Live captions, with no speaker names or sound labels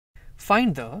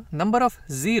find the number of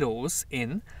zeros in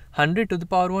 100 to the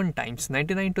power 1 times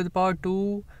 99 to the power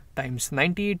 2 times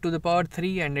 98 to the power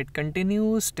 3, and it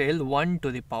continues till 1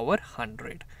 to the power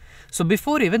 100. So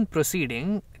before even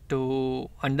proceeding to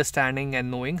understanding and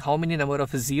knowing how many number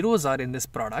of zeros are in this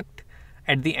product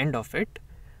at the end of it,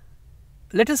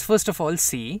 let us first of all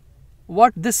see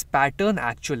what this pattern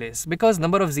actually is, because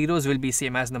number of zeros will be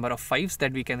same as number of fives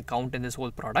that we can count in this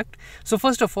whole product. So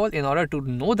first of all, in order to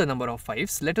know the number of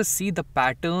fives, let us see the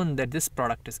pattern that this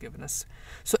product is given us.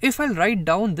 So if I'll write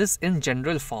down this in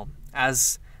general form,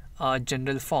 as a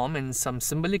general form in some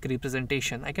symbolic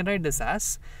representation, I can write this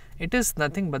as, it is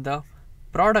nothing but the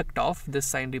product of, this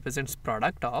sign represents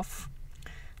product of,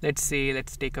 let's say,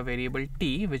 let's take a variable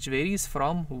t which varies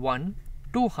from 1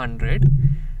 to 100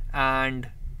 and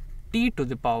t to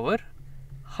the power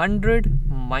 100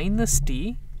 minus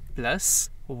t plus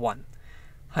 1.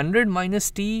 100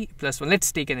 minus t plus 1. Let's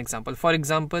take an example. For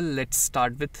example, let's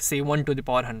start with say 1 to the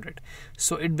power 100.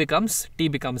 So it becomes, t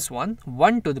becomes 1.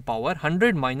 1 to the power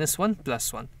 100 minus 1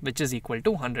 plus 1, which is equal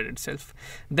to 100 itself.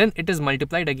 Then it is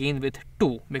multiplied again with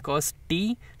 2 because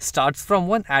t starts from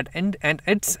 1 at end and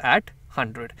it's at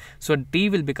 100. So t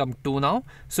will become 2 now.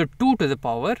 So 2 to the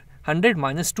power 100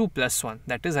 minus 2 plus 1,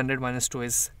 that is 100 minus 2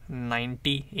 is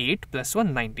 98 plus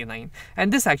 1 99,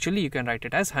 and this actually you can write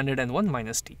it as 101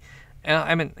 minus t.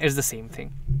 I mean, it's the same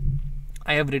thing.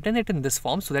 I have written it in this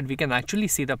form so that we can actually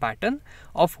see the pattern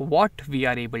of what we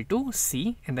are able to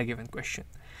see in the given question.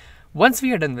 Once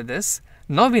we are done with this,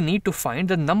 now we need to find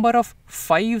the number of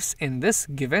fives in this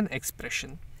given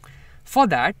expression. For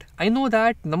that, I know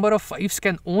that number of fives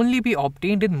can only be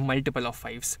obtained in multiple of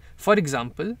fives. For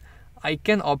example, I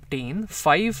can obtain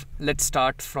 5, let's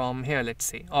start from here, let's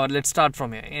say, or let's start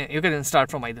from here. You can start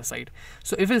from either side.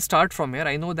 So if we'll start from here,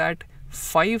 I know that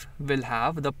 5 will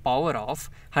have the power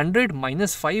of 100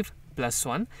 minus 5 plus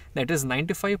 1, that is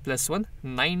 95 plus 1,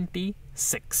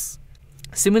 96.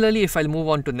 Similarly, if I'll move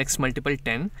on to next multiple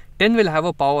 10, 10 will have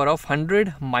a power of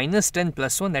 100 minus 10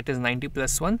 plus 1, that is 90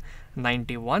 plus 1,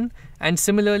 91. And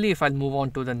similarly, if I'll move on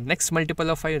to the next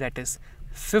multiple of 5, that is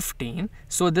 15.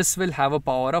 So this will have a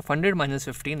power of 100 minus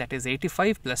 15, that is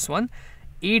 85 plus 1,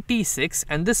 86.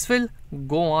 And this will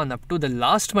go on up to the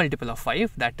last multiple of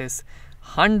 5, that is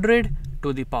 100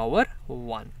 to the power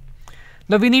 1.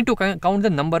 Now we need to count the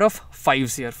number of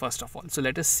fives here first of all. So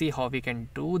let us see how we can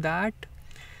do that.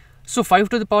 So 5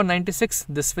 to the power 96,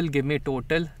 this will give me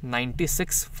total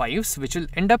 96 fives, which will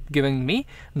end up giving me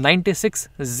 96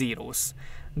 zeros.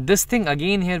 This thing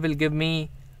again here will give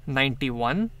me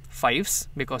 91 fives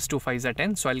because 2 fives are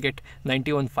 10. So I'll get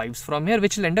 91 fives from here,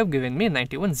 which will end up giving me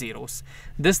 91 zeros.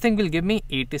 This thing will give me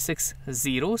 86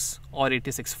 zeros or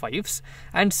 86 fives.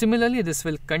 And similarly, this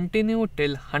will continue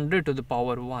till 100 to the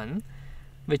power 1,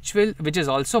 which is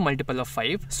also multiple of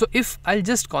 5. So if I'll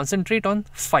just concentrate on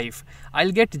 5,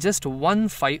 I'll get just 1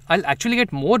 5. I'll actually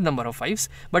get more number of 5s,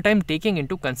 but I'm taking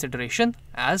into consideration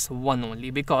as 1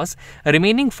 only, because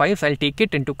remaining 5s I'll take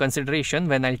it into consideration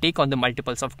when I'll take on the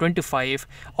multiples of 25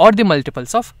 or the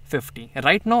multiples of 50.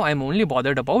 Right now I'm only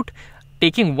bothered about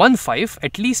taking 1 5,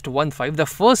 at least 1 5, the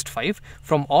first 5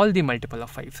 from all the multiple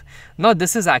of 5. Now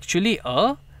this is actually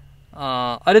a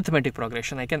arithmetic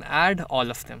progression. I can add all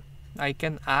of them. I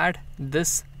can add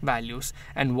this values.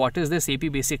 And what is this AP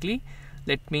basically?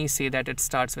 Let me say that it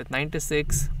starts with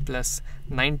 96 plus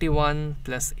 91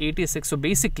 plus 86. So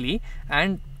basically,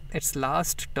 and its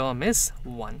last term is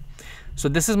 1. So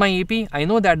this is my AP. I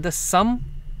know that the sum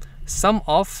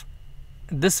of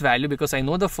this value, because I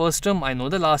know the first term, I know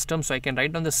the last term, so I can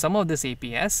write down the sum of this AP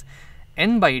as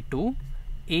n by 2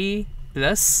 a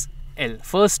plus L,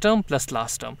 first term plus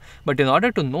last term. But in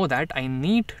order to know that, I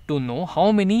need to know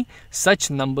how many such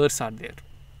numbers are there.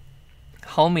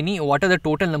 What are the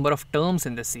total number of terms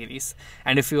in this series?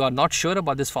 And if you are not sure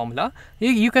about this formula,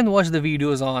 you can watch the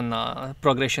videos on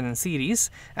progression in series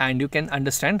and you can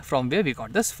understand from where we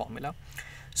got this formula.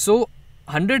 So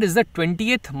 100 is the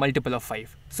 20th multiple of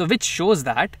 5. So which shows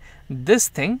that this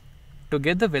thing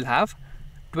together will have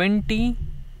 20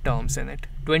 terms in it.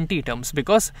 20 terms,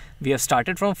 because we have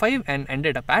started from 5 and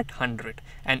ended up at 100,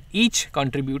 and each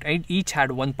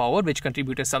had one power which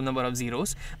contributed some number of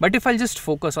zeros. But if I'll just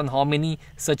focus on how many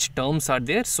such terms are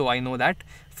there, so I know that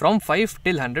from 5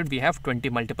 till 100 we have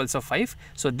 20 multiples of 5.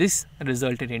 So this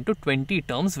resulted into 20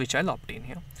 terms which I'll obtain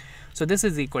here. So this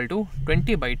is equal to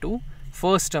 20 by 2.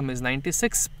 First term is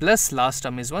 96 plus last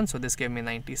term is 1, so this gave me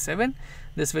 97.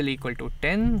 This will equal to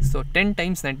 10, so 10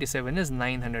 times 97 is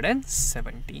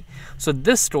 970. So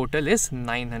this total is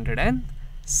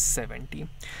 970.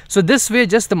 So this way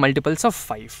just the multiples of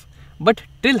 5. But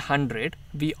till 100,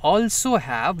 we also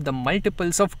have the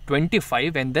multiples of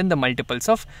 25 and then the multiples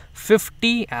of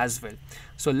 50 as well.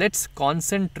 So let's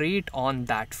concentrate on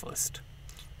that first.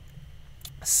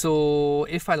 So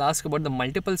if I'll ask about the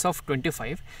multiples of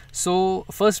 25, so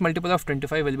first multiple of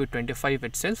 25 will be 25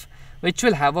 itself, which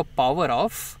will have a power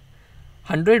of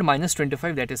 100 minus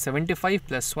 25, that is 75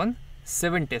 plus 1,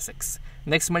 76.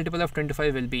 Next multiple of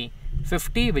 25 will be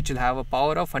 50, which will have a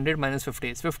power of 100 minus 50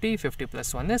 is 50, 50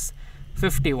 plus 1 is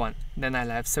 51. Then I'll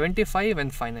have 75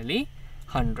 and finally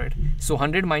 100. So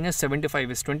 100 minus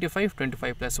 75 is 25,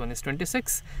 25 plus 1 is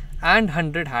 26 and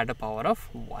 100 had a power of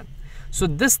 1. So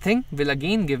this thing will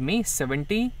again give me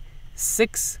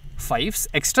 76 fives,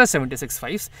 extra 76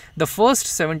 fives. The first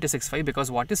 76 5,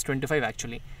 because what is 25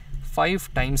 actually?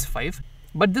 5 times 5.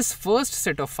 But this first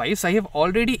set of 5s I have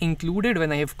already included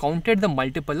when I have counted the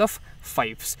multiple of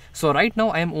 5s. So right now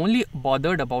I am only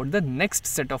bothered about the next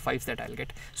set of 5s that I'll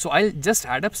get. So I'll just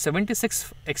add up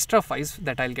 76 extra 5s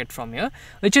that I'll get from here,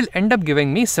 which will end up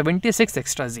giving me 76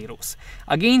 extra zeros.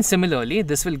 Again, similarly,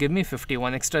 this will give me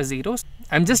 51 extra zeros.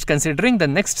 I'm just considering the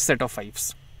next set of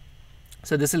 5s.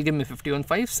 So this will give me 51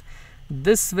 5s.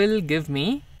 This will give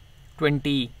me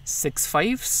 26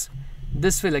 5s.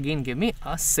 This will again give me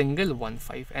a single 1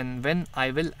 5, and when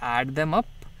I will add them up,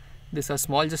 these are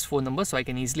small, just 4 numbers, so I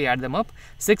can easily add them up.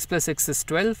 6 plus 6 is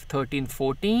 12, 13,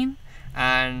 14,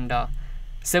 and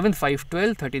 7, 5,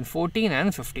 12, 13, 14,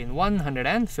 and 15,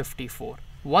 154.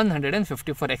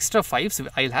 154 extra 5s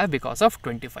I'll have because of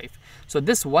 25. So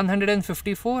this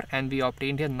 154, and we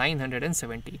obtained here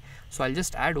 970. So I'll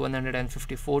just add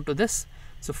 154 to this.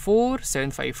 So 4, 7,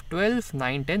 5, 12,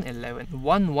 9, 10, 11,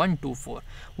 1124.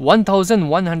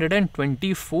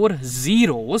 1124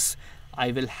 zeros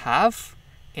I will have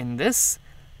in this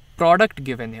product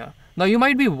given here. Now you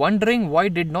might be wondering why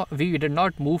we did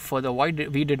not move further, why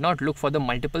we did not look for the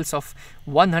multiples of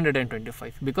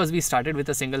 125, because we started with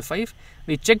a single 5.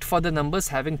 We checked for the numbers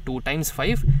having 2 times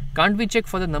 5. Can't we check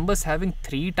for the numbers having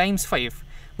 3 times 5?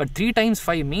 But 3 times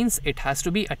 5 means it has to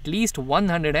be at least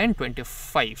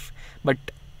 125. But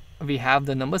we have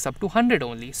the numbers up to 100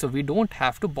 only, so we don't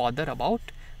have to bother about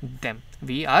them.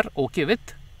 We are okay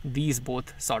with these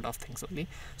both sort of things only.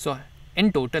 So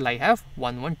in total I have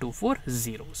 1124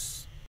 zeros.